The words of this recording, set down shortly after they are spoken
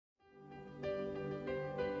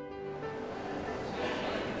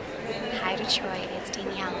Hi Detroit, it's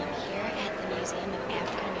Danielle. I'm here at the Museum of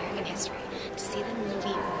African American History to see the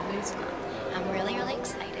movie Moozlum. I'm really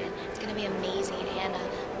excited. It's going to be amazing, and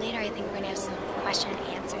later I think we're going to have some question and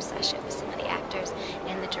answer session with some of the actors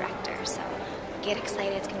and the director, so get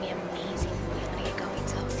excited. It's going to be an amazing movie. I'm going to get going,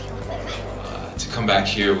 so see you a little bit. To come back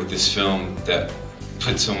here with this film that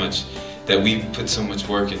we put so much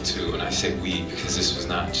work into, and I say we because this was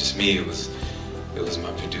not just me, it was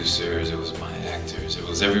my producers, it was my actors, it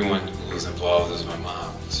was everyone who was involved. It was my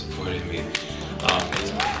mom who supported me, it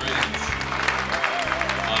was my friends.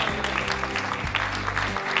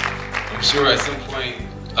 I'm sure at some point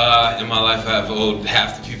in my life I've owed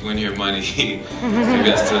half the people in here money.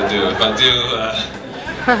 Maybe I still do. If I do,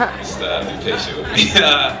 just be patient with me.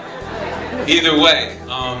 Either way,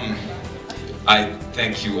 I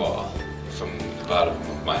thank you all from the bottom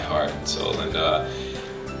of my heart and soul, and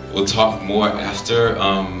we'll talk more after,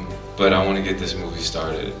 but I want to get this movie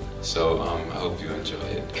started, so I hope you enjoy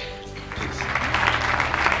it. Peace.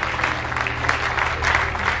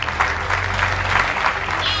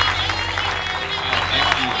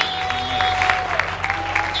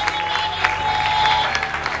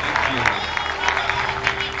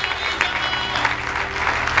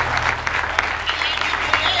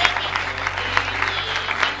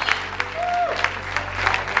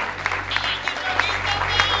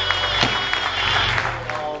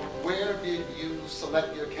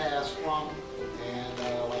 Select your cast from, and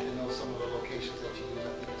I'd like to know some of the locations that you use. I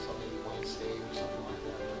think it's maybe Wayne State or something like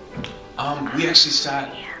that. We actually shot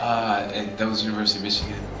at that was University of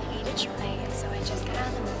Michigan. Hey Detroit, so I just got out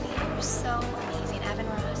of the movie. It was so amazing. Evan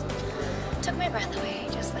Ross took my breath away,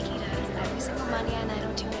 just like he does every single Monday, and I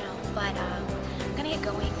don't tune it out. But I'm gonna get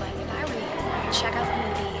going. But if I were you, check out the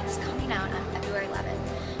movie. It's coming out on February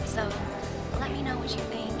 11th. So let me know what you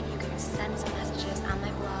think. You can send some messages on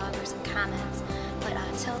my blog or some comments. But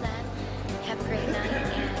until then, have a great night,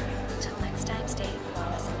 and